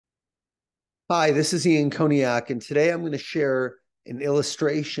Hi, this is Ian Koniak, and today I'm going to share an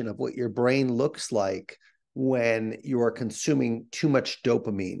illustration of what your brain looks like when you are consuming too much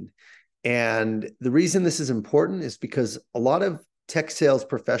dopamine. And the reason this is important is because a lot of tech sales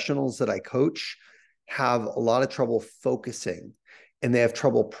professionals that I coach have a lot of trouble focusing, and they have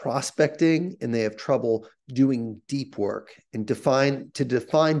trouble prospecting, and they have trouble doing deep work. And to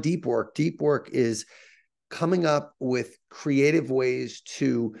define deep work is coming up with creative ways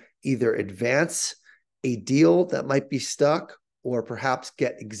to either advance a deal that might be stuck, or perhaps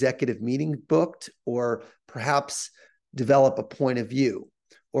get executive meeting booked, or perhaps develop a point of view,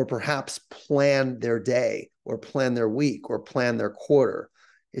 or perhaps plan their day, or plan their week, or plan their quarter.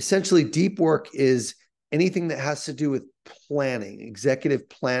 Essentially, deep work is anything that has to do with planning, executive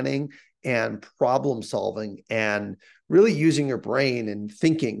planning, and problem solving, and really using your brain and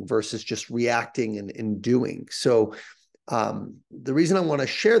thinking versus just reacting and doing. So the reason I want to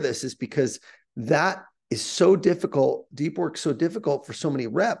share this is because that is so difficult. Deep work so difficult for so many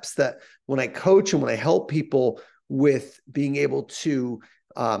reps that when I coach and when I help people with being able to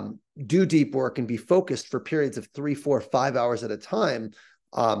do deep work and be focused for periods of 3, 4, 5 hours at a time,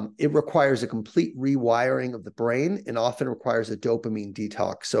 it requires a complete rewiring of the brain and often requires a dopamine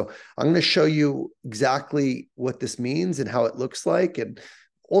detox. So I'm going to show you exactly what this means and how it looks like, and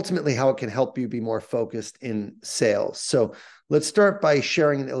ultimately how it can help you be more focused in sales. So let's start by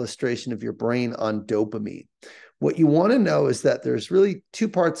sharing an illustration of your brain on dopamine. What you want to know is that there's really two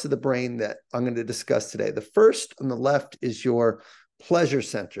parts of the brain that I'm going to discuss today. The first on the left is your pleasure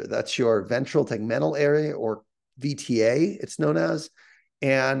center. That's your ventral tegmental area, or VTA, it's known as,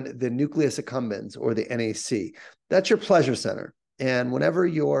 and the nucleus accumbens, or the NAC. That's your pleasure center. And whenever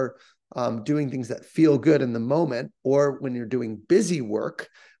you're doing things that feel good in the moment, or when you're doing busy work,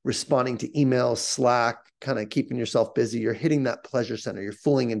 responding to emails, Slack, kind of keeping yourself busy, you're hitting that pleasure center. You're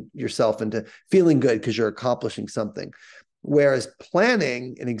fooling yourself into feeling good because you're accomplishing something. Whereas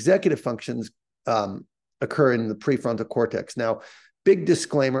planning and executive functions occur in the prefrontal cortex. Now, big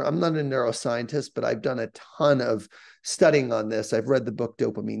disclaimer, I'm not a neuroscientist, but I've done a ton of studying on this. I've read the book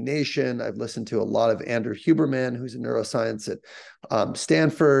Dopamine Nation. I've listened to a lot of Andrew Huberman, who's a neuroscience at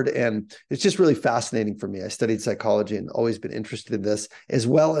Stanford. And it's just really fascinating for me. I studied psychology and always been interested in this, as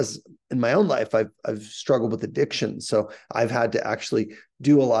well as in my own life, I've struggled with addiction. So I've had to actually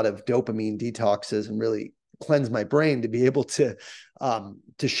do a lot of dopamine detoxes and really cleanse my brain to be able to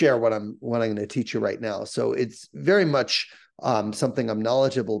share what I'm going to teach you right now. So it's very much something I'm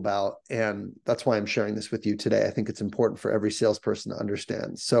knowledgeable about, and that's why I'm sharing this with you today. I think it's important for every salesperson to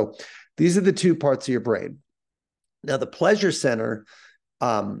understand. So these are the two parts of your brain. Now, the pleasure center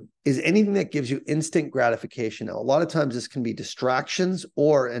is anything that gives you instant gratification. Now, a lot of times this can be distractions,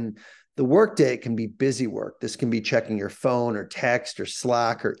 or in the workday, it can be busy work. This can be checking your phone or text or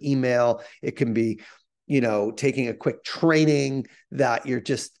Slack or email. It can be taking a quick training that you're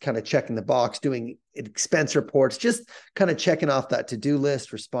just kind of checking the box, doing expense reports, just kind of checking off that to-do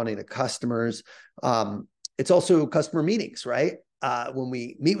list, responding to customers. It's also customer meetings, right? When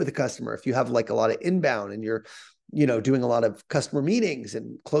we meet with a customer, if you have like a lot of inbound and you're, doing a lot of customer meetings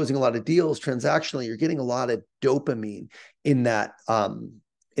and closing a lot of deals transactionally, you're getting a lot of dopamine in that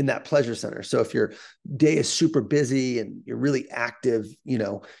pleasure center. So if your day is super busy and you're really active,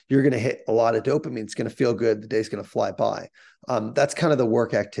 you're going to hit a lot of dopamine. It's going to feel good. The day's going to fly by. That's kind of the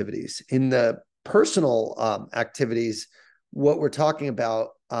work activities. In the personal activities, what we're talking about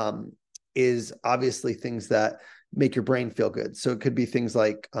is obviously things that make your brain feel good. So it could be things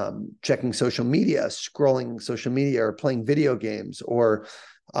like checking social media, scrolling social media, or playing video games, or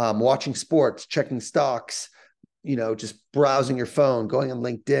watching sports, checking stocks, just browsing your phone, going on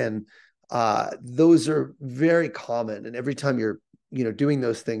LinkedIn. Those are very common. And every time you're, doing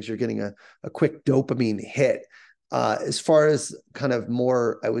those things, you're getting a quick dopamine hit. As far as kind of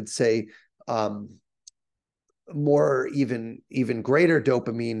more, I would say, more even greater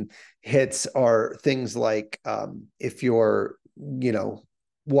dopamine hits are things like if you're,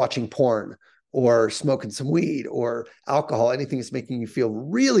 watching porn, or smoking some weed, or alcohol, anything that's making you feel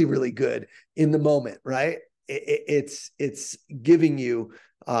really, really good in the moment, right? It's giving you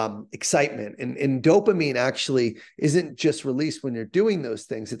excitement, and dopamine actually isn't just released when you're doing those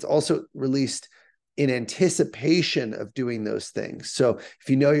things. It's also released in anticipation of doing those things. So if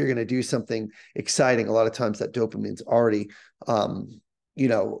you're going to do something exciting, a lot of times that dopamine's already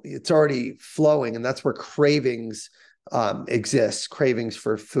it's already flowing, and that's where cravings exists. Cravings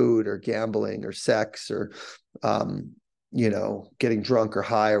for food, or gambling, or sex, or getting drunk or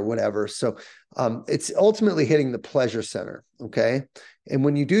high, or whatever. So It's ultimately hitting the pleasure center. Okay. And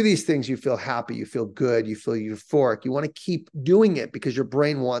when you do these things, you feel happy, you feel good, you feel euphoric. You want to keep doing it because your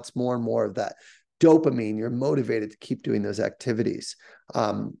brain wants more and more of that dopamine. You're motivated to keep doing those activities.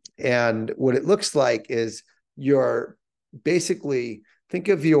 And what it looks like is you're basically, think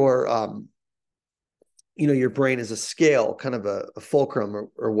of your brain as a scale, kind of a fulcrum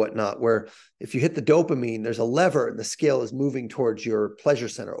or whatnot, where if you hit the dopamine, there's a lever and the scale is moving towards your pleasure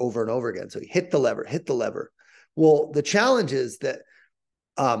center over and over again. So you hit the lever, hit the lever. Well, the challenge is that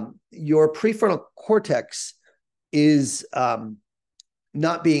your prefrontal cortex is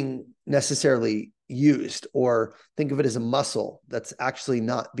not being necessarily used, or think of it as a muscle that's actually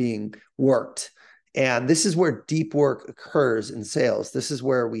not being worked. And this is where deep work occurs in sales. This is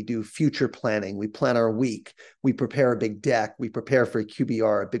where we do future planning. We plan our week. We prepare a big deck. We prepare for a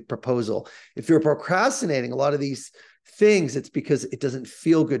QBR, a big proposal. If you're procrastinating a lot of these things, it's because it doesn't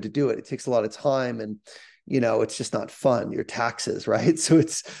feel good to do it. It takes a lot of time, and it's just not fun. Your taxes, right? So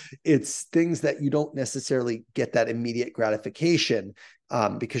it's things that you don't necessarily get that immediate gratification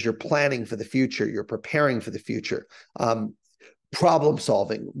because you're planning for the future. You're preparing for the future. Problem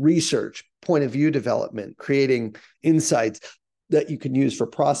solving, research, point of view development, creating insights that you can use for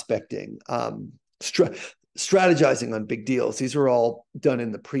prospecting, strategizing on big deals. These are all done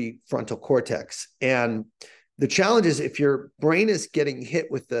in the prefrontal cortex. And the challenge is, if your brain is getting hit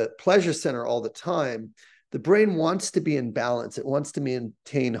with the pleasure center all the time, the brain wants to be in balance. It wants to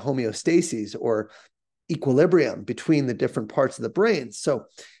maintain homeostasis, or equilibrium between the different parts of the brain. So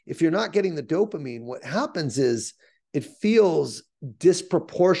if you're not getting the dopamine, what happens is it feels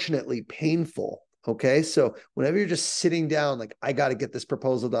disproportionately painful. Okay. So whenever you're just sitting down, like, I got to get this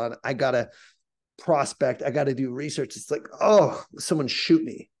proposal done, I got to prospect, I got to do research, it's like, oh, someone shoot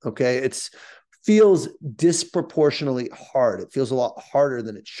me. Okay. It feels disproportionately hard. It feels a lot harder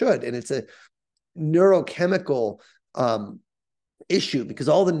than it should. And it's a neurochemical issue, because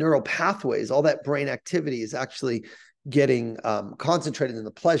all the neural pathways, all that brain activity is actually getting concentrated in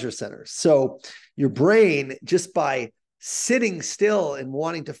the pleasure center. So your brain, just by sitting still and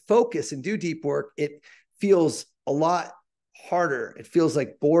wanting to focus and do deep work, it feels a lot harder. It feels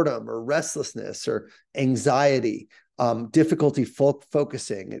like boredom or restlessness or anxiety, difficulty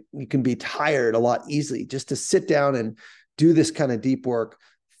focusing. You can be tired a lot easily. Just to sit down and do this kind of deep work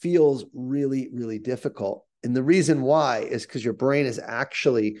feels really, really difficult. And the reason why is because your brain is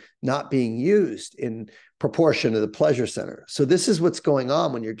actually not being used in proportion to the pleasure center. So this is what's going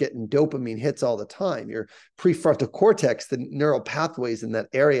on when you're getting dopamine hits all the time. Your prefrontal cortex, the neural pathways in that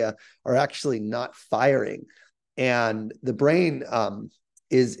area, are actually not firing. And the brain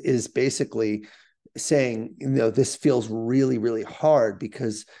is basically saying, this feels really, really hard,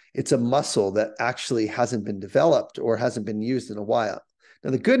 because it's a muscle that actually hasn't been developed or hasn't been used in a while.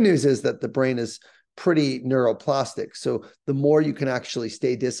 Now, the good news is that the brain is pretty neuroplastic. So the more you can actually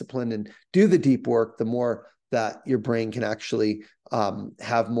stay disciplined and do the deep work, the more that your brain can actually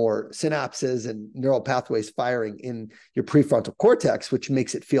have more synapses and neural pathways firing in your prefrontal cortex, which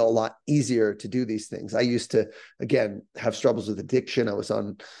makes it feel a lot easier to do these things. I used to, again, have struggles with addiction. I was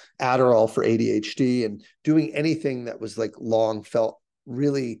on Adderall for ADHD, and doing anything that was like long felt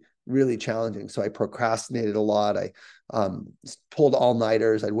really, really challenging. So I procrastinated a lot. I pulled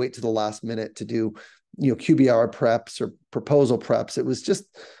all-nighters. I'd wait to the last minute to do, QBR preps or proposal preps. It was just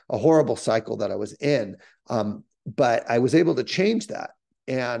a horrible cycle that I was in. But I was able to change that.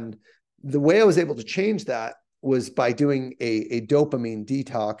 And the way I was able to change that was by doing a dopamine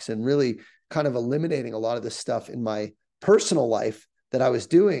detox, and really kind of eliminating a lot of the stuff in my personal life that I was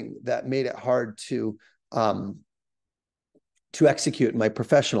doing that made it hard to execute in my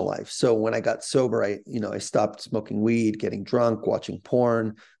professional life. So when I got sober, I stopped smoking weed, getting drunk, watching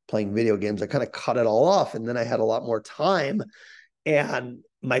porn, playing video games. I kind of cut it all off. And then I had a lot more time, and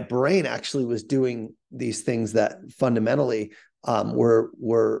my brain actually was doing these things that fundamentally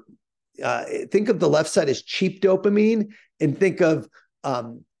were think of the left side as cheap dopamine, and think of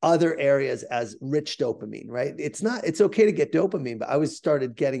other areas as rich dopamine, right? It's okay to get dopamine, but I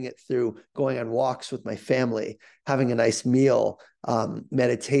started getting it through going on walks with my family, having a nice meal,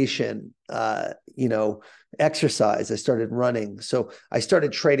 meditation, exercise. I started running. So I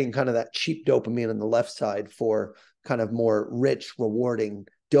started trading kind of that cheap dopamine on the left side for kind of more rich, rewarding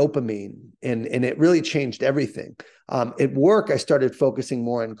dopamine. And it really changed everything. At work, I started focusing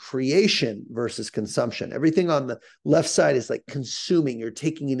more on creation versus consumption. Everything on the left side is like consuming, you're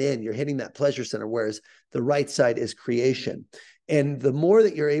taking it in, you're hitting that pleasure center, whereas the right side is creation. And the more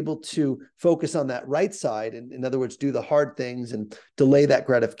that you're able to focus on that right side, and in other words, do the hard things and delay that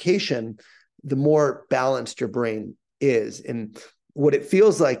gratification, the more balanced your brain is. And what it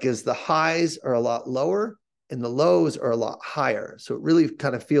feels like is the highs are a lot lower and the lows are a lot higher. So it really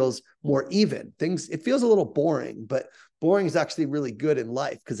kind of feels more even. It feels a little boring, but boring is actually really good in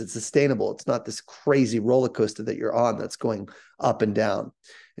life because it's sustainable. It's not this crazy roller coaster that you're on that's going up and down.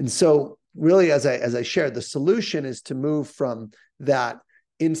 And so really, as I shared, the solution is to move from that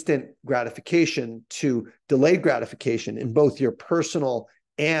instant gratification to delayed gratification in both your personal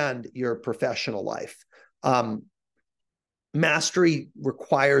and your professional life. Mastery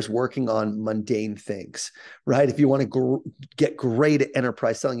requires working on mundane things, right? If you want to get great at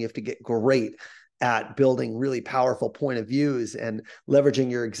enterprise selling, you have to get great at building really powerful point of views and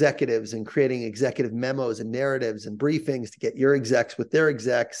leveraging your executives and creating executive memos and narratives and briefings to get your execs with their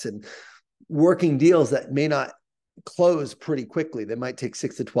execs and working deals that may not close pretty quickly. They might take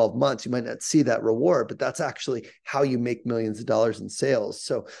 6 to 12 months. You might not see that reward, but that's actually how you make millions of dollars in sales.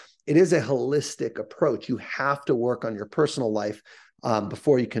 So it is a holistic approach. You have to work on your personal life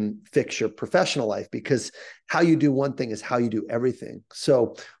before you can fix your professional life, because how you do one thing is how you do everything.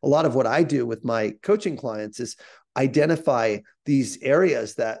 So a lot of what I do with my coaching clients is identify these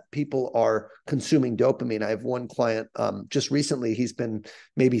areas that people are consuming dopamine. I have one client just recently, he's been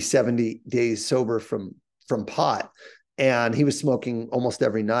maybe 70 days sober from pot, and he was smoking almost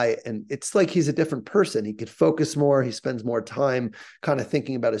every night. And it's like he's a different person. He could focus more. He spends more time kind of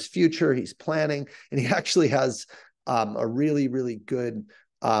thinking about his future. He's planning, and he actually has a really, really good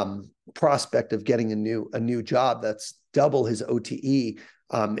prospect of getting a new job that's double his OTE.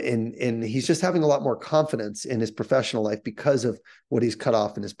 And he's just having a lot more confidence in his professional life because of what he's cut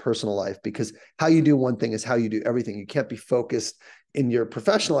off in his personal life. Because how you do one thing is how you do everything. You can't be focused in your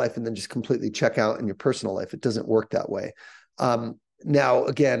professional life and then just completely check out in your personal life. It doesn't work that way. Now,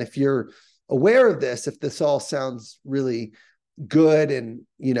 again, if you're aware of this, if this all sounds really good and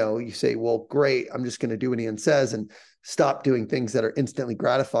you say, well, great, I'm just going to do what Ian says and stop doing things that are instantly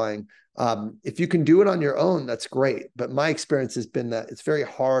gratifying. If you can do it on your own, that's great. But my experience has been that it's very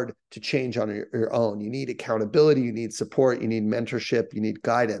hard to change on your own. You need accountability, you need support, you need mentorship, you need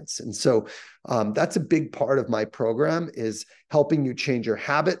guidance. And so that's a big part of my program, is helping you change your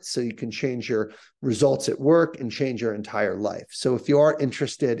habits so you can change your results at work and change your entire life. So if you are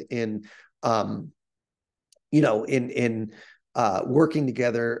interested in, working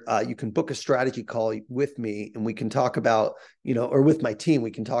together, you can book a strategy call with me, and we can talk about, or with my team,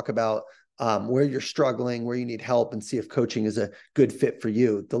 we can talk about where you're struggling, where you need help, and see if coaching is a good fit for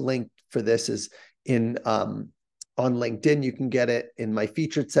you. The link for this is in on LinkedIn. You can get it in my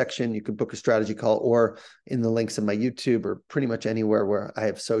featured section. You can book a strategy call, or in the links in my YouTube, or pretty much anywhere where I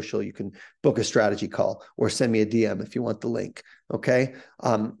have social, you can book a strategy call or send me a DM if you want the link. Okay.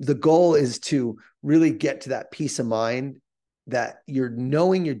 The goal is to really get to that peace of mind that you're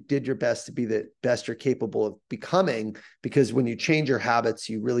knowing you did your best to be the best you're capable of becoming, because when you change your habits,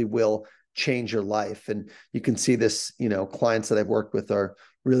 you really will change your life. And you can see this, clients that I've worked with are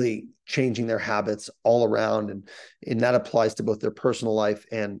really changing their habits all around. And that applies to both their personal life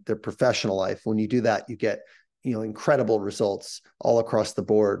and their professional life. When you do that, you get, incredible results all across the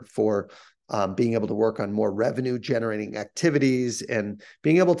board for being able to work on more revenue generating activities and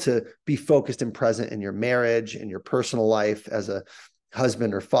being able to be focused and present in your marriage and your personal life as a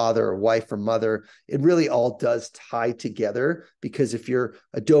husband or father or wife or mother. It really all does tie together, because if you're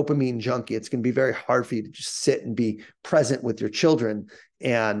a dopamine junkie, it's going to be very hard for you to just sit and be present with your children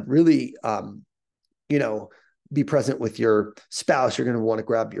and really, be present with your spouse. You're going to want to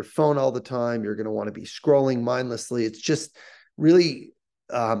grab your phone all the time. You're going to want to be scrolling mindlessly. It's just really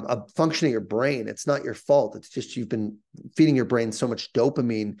a function of your brain. It's not your fault. It's just you've been feeding your brain so much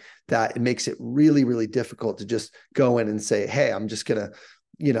dopamine that it makes it really, really difficult to just go in and say, hey, I'm just going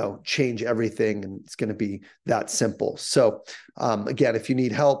to, change everything. And it's going to be that simple. So again, if you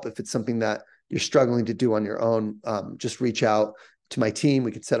need help, if it's something that you're struggling to do on your own, just reach out to my team.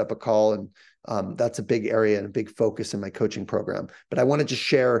 We could set up a call, and that's a big area and a big focus in my coaching program. But I wanted to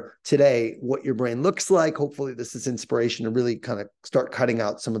share today what your brain looks like. Hopefully this is inspiration to really kind of start cutting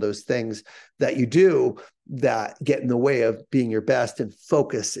out some of those things that you do that get in the way of being your best, and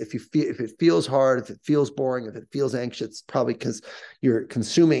focus. If it feels hard, if it feels boring, if it feels anxious, it's probably because you're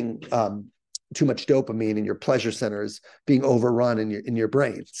consuming too much dopamine and your pleasure center is being overrun in your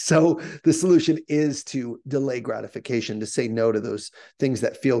brain. So the solution is to delay gratification, to say no to those things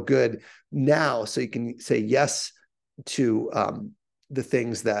that feel good now, so you can say yes to the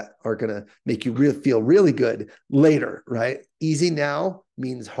things that are going to make you feel really good later, right? Easy now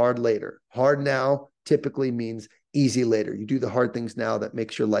means hard later. Hard now typically means easy later. You do the hard things now, that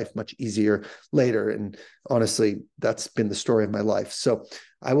makes your life much easier later. And honestly, that's been the story of my life. So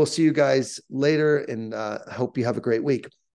I will see you guys later, and hope you have a great week.